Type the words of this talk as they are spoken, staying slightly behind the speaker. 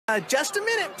Just a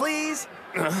minute, please.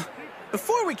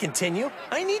 Before we continue,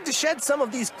 I need to shed some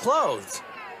of these clothes.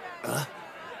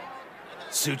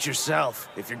 Suit yourself.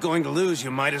 If you're going to lose,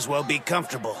 you might as well be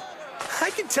comfortable. I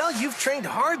can tell you've trained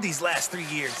hard these last 3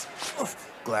 years.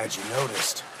 Glad you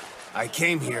noticed. I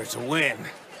came here to win.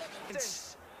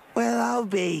 Well, I'll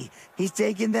be. He's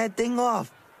taking that thing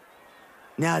off.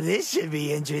 Now this should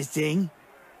be interesting.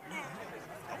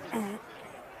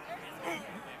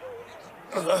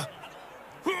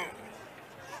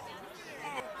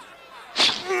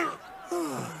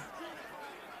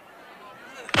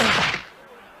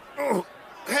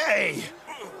 Hey!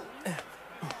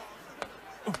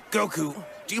 Goku,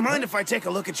 do you mind if I take a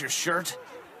look at your shirt?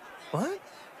 What?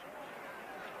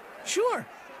 Sure.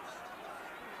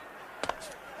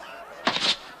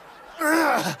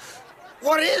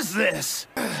 What is this?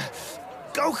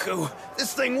 Goku,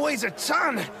 this thing weighs a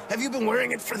ton. Have you been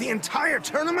wearing it for the entire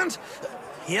tournament?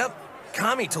 Yep,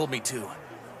 Kami told me to.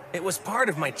 It was part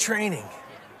of my training.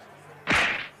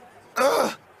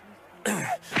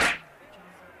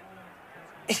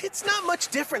 It's not much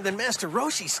different than Master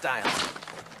Roshi's style.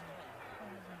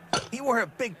 He wore a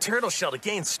big turtle shell to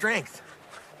gain strength.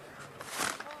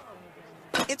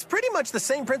 It's pretty much the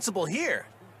same principle here.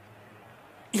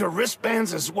 Your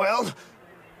wristbands as well?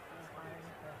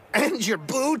 And your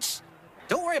boots?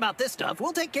 Don't worry about this stuff.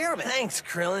 We'll take care of it. Thanks,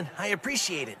 Krillin. I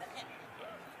appreciate it.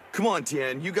 Come on,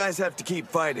 Tien. You guys have to keep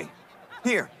fighting.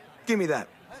 Here, give me that.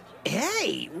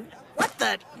 Hey,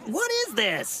 what is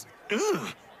this? Ugh,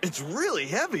 it's really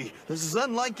heavy. This is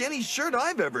unlike any shirt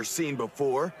I've ever seen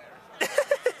before.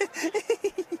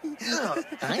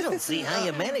 I don't see how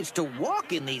you managed to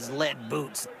walk in these lead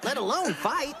boots, let alone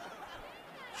fight.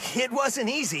 It wasn't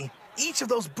easy. Each of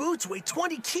those boots weigh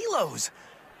 20 kilos.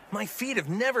 My feet have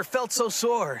never felt so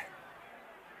sore.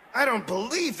 I don't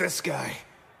believe this guy.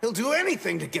 He'll do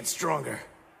anything to get stronger.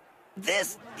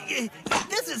 This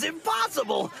is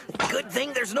impossible. Good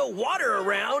thing there's no water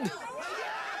around.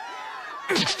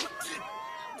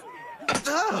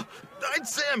 I'd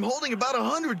say I'm holding about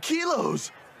 100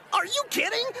 kilos. Are you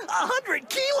kidding? 100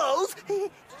 kilos? No,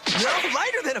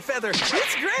 lighter than a feather.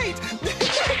 It's great.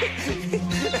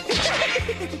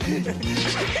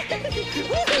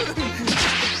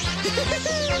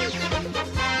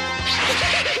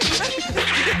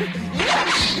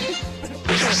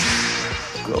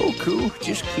 Goku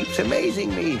just keeps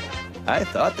amazing me. I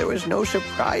thought there was no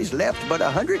surprise left, but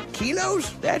 100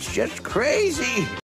 kilos? That's just crazy.